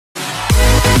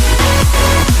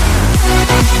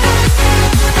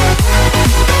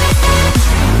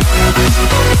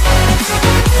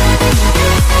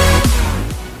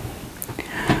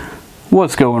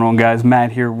What's going on, guys?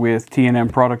 Matt here with T&M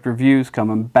Product Reviews,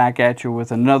 coming back at you with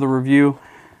another review.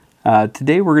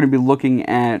 Today we're going to be looking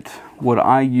at what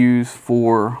I use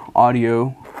for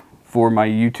audio for my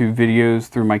YouTube videos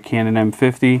through my Canon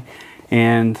M50,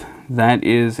 and that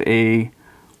is a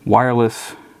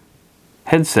wireless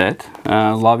headset,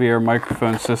 lavalier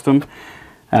microphone system.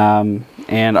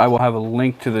 And I will have a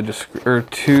link to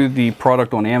the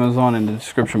product on Amazon in the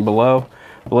description below.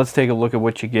 But let's take a look at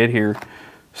what you get here.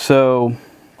 So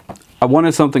I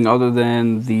wanted something other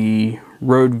than the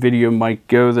Rode Video Mic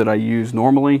Go that I use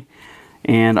normally,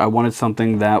 and I wanted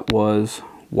something that was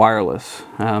wireless.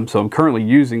 So I'm currently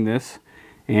using this,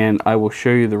 and I will show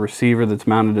you the receiver that's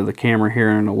mounted to the camera here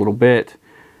in a little bit.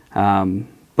 But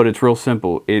it's real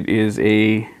simple. It is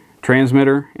a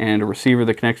transmitter and a receiver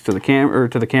that connects to the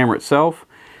camera itself,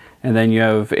 and then you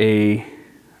have a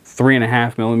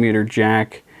 3.5mm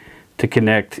jack to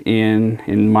connect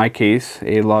in my case,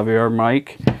 a lavalier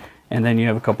mic, and then you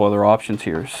have a couple other options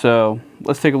here. So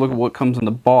let's take a look at what comes in the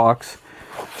box.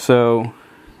 So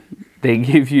they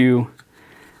give you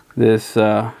this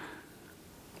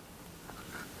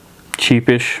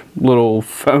cheapish little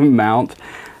foam mount.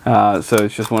 So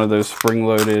it's just one of those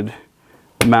spring-loaded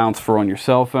mounts for on your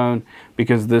cell phone,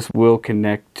 because this will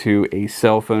connect to a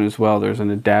cell phone as well. There's an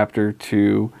adapter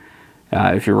to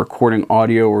if you're recording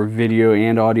audio or video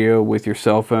and audio with your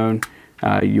cell phone,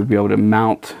 you'll be able to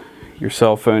mount your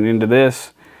cell phone into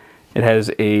this. It has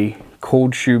a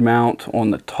cold shoe mount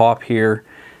on the top here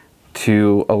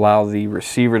to allow the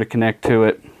receiver to connect to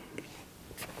it.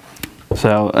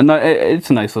 So it's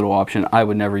a nice little option. I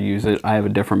would never use it. I have a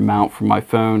different mount for my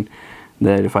phone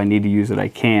that if I need to use it, I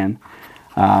can.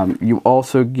 You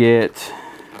also get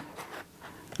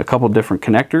a couple different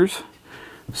connectors.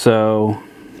 So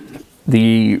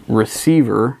the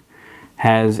receiver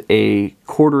has a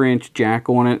 1/4-inch jack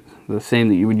on it, the same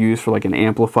that you would use for like an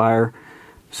amplifier.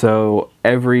 So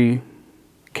every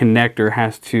connector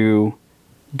has to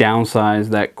downsize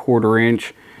that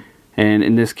 1/4-inch, and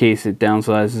in this case it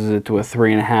downsizes it to a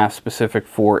 3.5 specific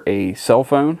for a cell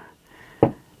phone.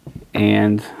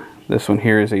 And this one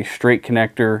here is a straight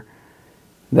connector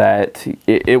that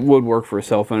it would work for a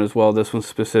cell phone as well. This one's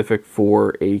specific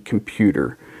for a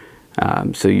computer.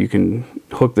 So you can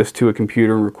hook this to a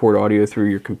computer and record audio through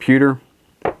your computer.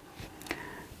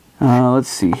 Let's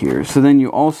see here. So then you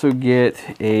also get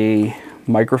a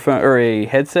microphone or a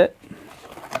headset.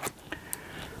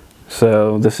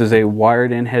 So this is a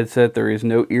wired in headset. There is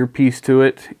no earpiece to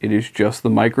it. It is just the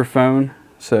microphone.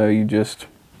 So it just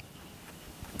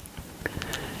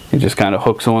kind of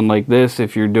hooks on like this.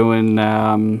 If you're doing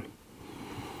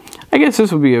I guess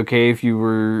this would be okay if you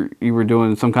were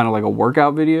doing some kind of like a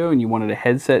workout video and you wanted a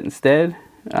headset instead.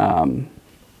 Yeah,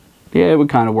 it would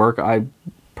kind of work. I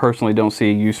personally don't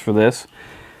see a use for this,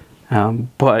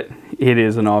 but it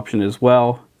is an option as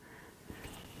well.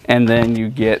 And then you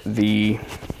get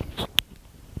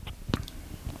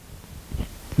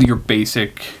your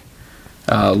basic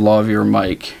lavalier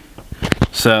mic.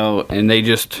 So, and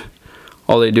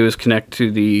all they do is connect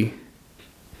to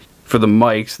for the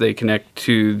mics, they connect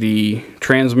to the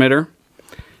transmitter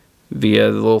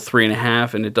via the little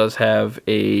 3.5, and it does have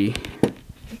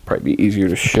probably be easier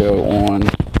to show on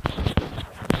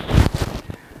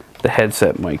the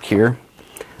headset mic here.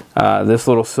 This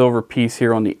little silver piece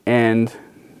here on the end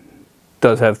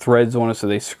does have threads on it, so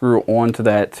they screw onto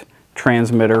that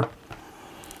transmitter.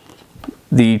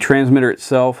 The transmitter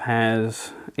itself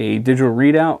has a digital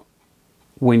readout.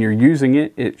 When you're using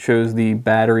it, it shows the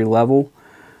battery level.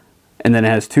 And then it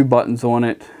has 2 buttons on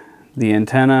it, the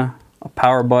antenna, a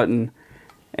power button,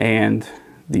 and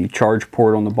the charge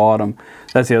port on the bottom.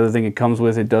 That's the other thing it comes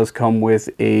with. It does come with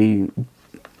a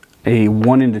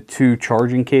 1-into-2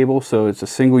 charging cable. So it's a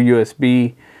single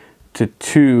USB to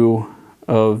 2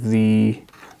 of the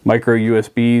micro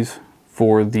USBs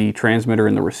for the transmitter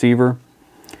and the receiver.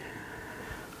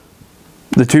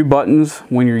 The 2 buttons,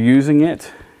 when you're using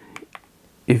it,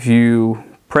 if you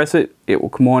press it, it will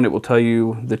come on. It will tell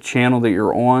you the channel that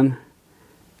you're on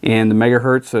and the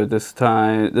megahertz. So this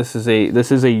is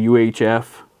a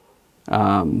UHF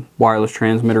wireless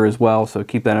transmitter as well. So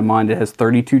keep that in mind. It has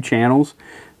 32 channels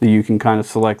that you can kind of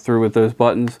select through with those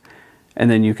buttons, and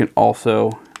then you can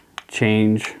also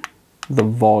change the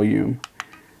volume.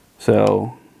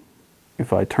 So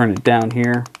if I turn it down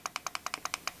here,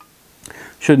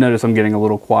 should notice I'm getting a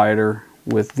little quieter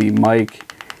with the mic,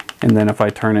 and then if I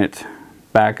turn it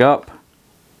back up,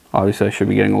 obviously I should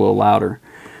be getting a little louder.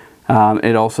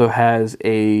 It also has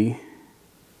kind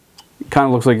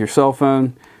of looks like your cell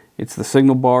phone. It's the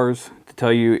signal bars to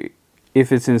tell you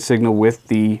if it's in signal with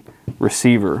the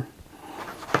receiver.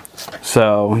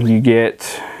 So you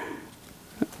get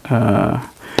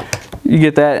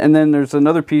that, and then there's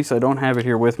another piece. I don't have it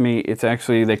here with me. It's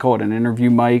actually, they call it an interview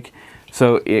mic.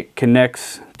 So it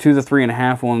connects to the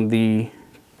 3.5 on the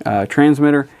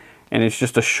transmitter, and it's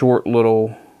just a short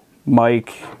little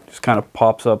mic. Just kind of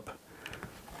pops up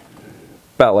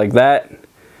about like that,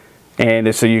 and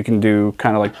it's so you can do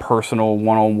kind of like personal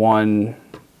one-on-one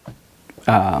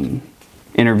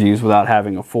interviews without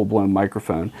having a full-blown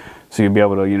microphone. So you'll be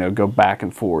able to, you know, go back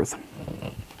and forth.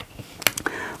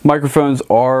 Microphones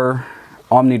are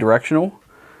omnidirectional,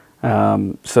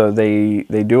 so they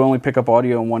do only pick up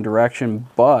audio in one direction,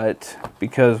 but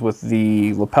because with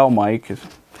the lapel mic,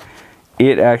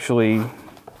 it actually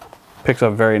picks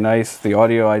up very nice. The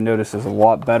audio, I notice, is a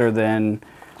lot better than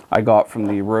I got from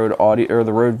the Rode Audio or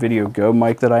the Rode Video Go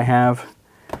mic that I have.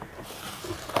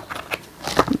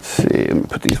 Let's see, let me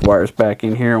put these wires back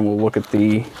in here and we'll look at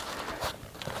the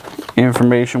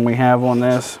information we have on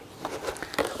this.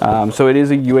 So it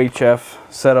is a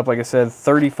UHF setup, like I said,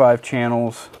 35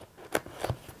 channels.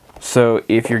 So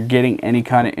if you're getting any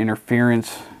kind of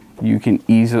interference, you can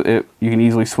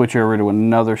easily switch over to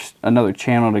another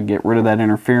channel to get rid of that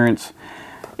interference.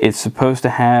 It's supposed to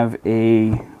have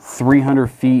a 300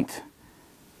 feet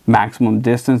maximum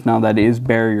distance. Now that is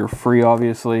barrier free,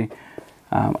 obviously.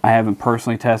 I haven't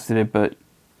personally tested it, but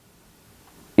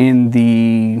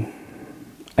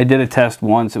I did a test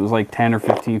once. It was like 10 or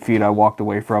 15 feet. I walked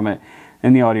away from it,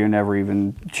 and the audio never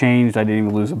even changed. I didn't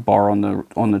even lose a bar on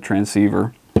the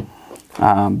transceiver.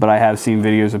 But I have seen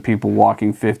videos of people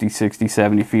walking 50, 60,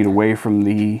 70 feet away from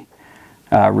the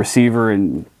receiver,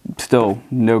 and still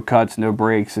no cuts, no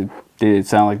breaks. It did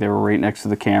sound like they were right next to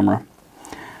the camera.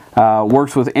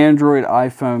 Works with Android,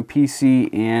 iPhone,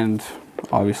 PC, and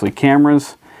obviously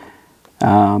cameras.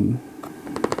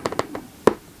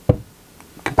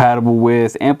 Compatible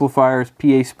with amplifiers,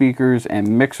 PA speakers,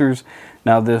 and mixers.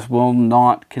 Now this will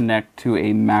not connect to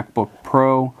a MacBook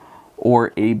Pro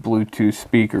or a Bluetooth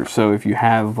speaker. So if you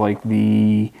have like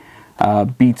the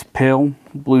Beats Pill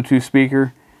Bluetooth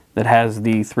speaker that has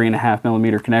the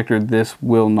 3.5mm connector, this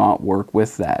will not work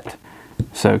with that.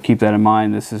 So keep that in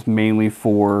mind. This is mainly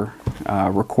for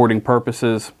recording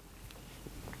purposes,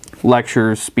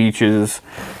 lectures, speeches.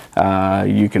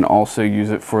 You can also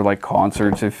use it for like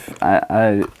concerts. If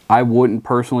I wouldn't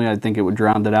personally, I think it would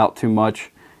drown it out too much,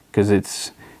 because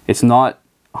it's not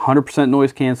 100%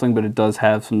 noise canceling, but it does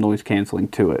have some noise canceling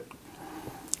to it.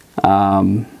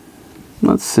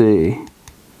 Let's see,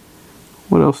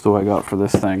 what else do I got for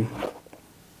this thing?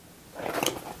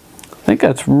 I think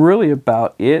that's really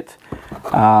about it.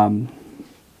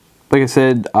 Like I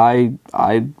said, I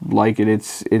like it.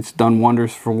 It's done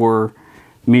wonders for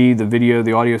me.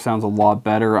 The audio sounds a lot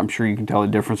better. I'm sure you can tell the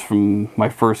difference from my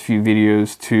first few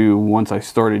videos to once I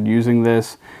started using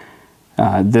this.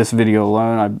 This video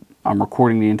alone, I'm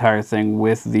recording the entire thing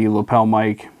with the lapel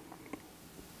mic,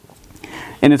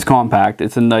 and it's compact.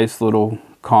 It's a nice little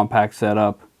compact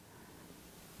setup.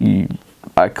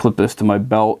 I clip this to my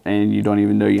belt and you don't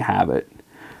even know you have it.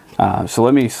 So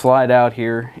let me slide out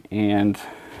here and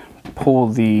pull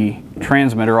the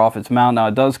transmitter off its mount. Now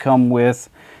it does come with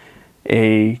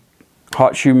a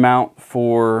hot shoe mount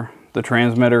for the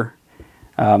transmitter,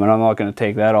 and I'm not going to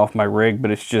take that off my rig, but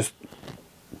it's just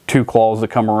two claws that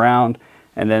come around,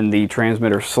 and then the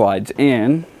transmitter slides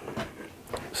in.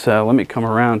 So let me come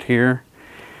around here.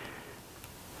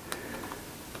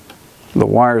 The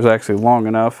wire is actually long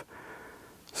enough.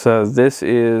 So this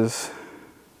is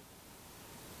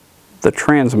the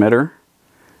transmitter,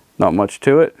 not much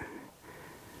to it.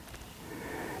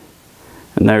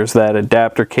 And there's that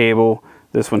adapter cable.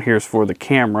 This one here is for the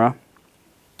camera,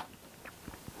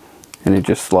 and it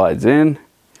just slides in.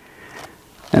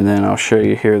 And then I'll show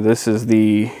you here, this is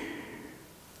the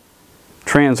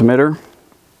transmitter.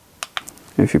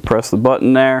 If you press the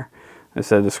button there, I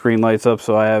said the screen lights up,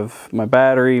 so I have my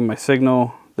battery, my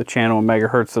signal, the channel and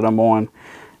megahertz that I'm on,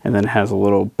 and then it has a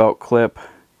little belt clip.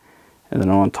 And then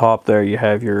on top there you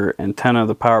have your antenna,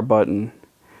 the power button,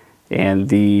 and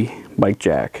the mic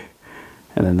jack.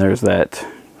 And then there's that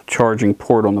charging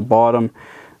port on the bottom.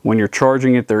 When you're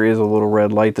charging it, there is a little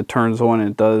red light that turns on,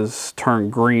 and it does turn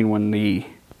green when the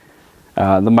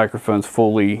microphone's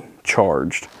fully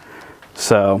charged.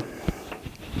 So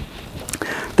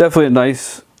definitely a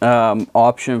nice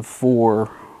option for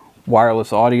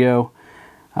wireless audio.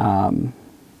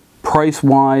 Price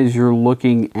wise, you're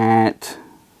looking at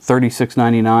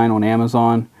 $36.99 on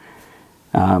Amazon,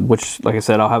 which, like I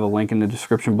said, I'll have a link in the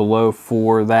description below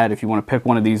for that. If you want to pick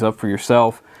one of these up for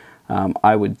yourself,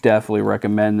 I would definitely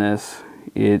recommend this.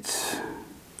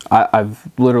 I've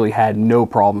literally had no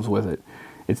problems with it.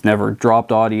 It's never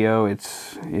dropped audio.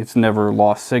 It's never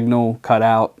lost signal, cut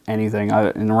out, anything.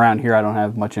 And around here I don't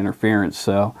have much interference,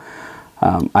 so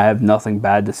I have nothing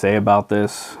bad to say about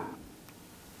this.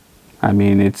 I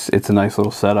mean, it's a nice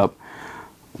little setup.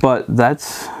 But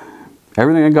that's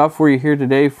everything I got for you here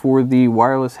today for the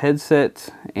wireless headset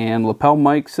and lapel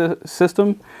mic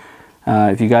system.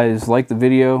 If you guys like the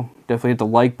video, definitely hit the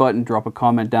like button, drop a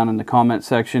comment down in the comment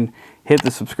section, hit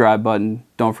the subscribe button.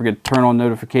 Don't forget to turn on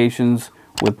notifications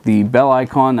with the bell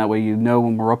icon. That way you know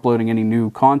when we're uploading any new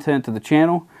content to the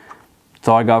channel. That's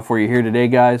all I got for you here today,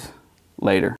 guys.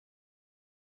 Later.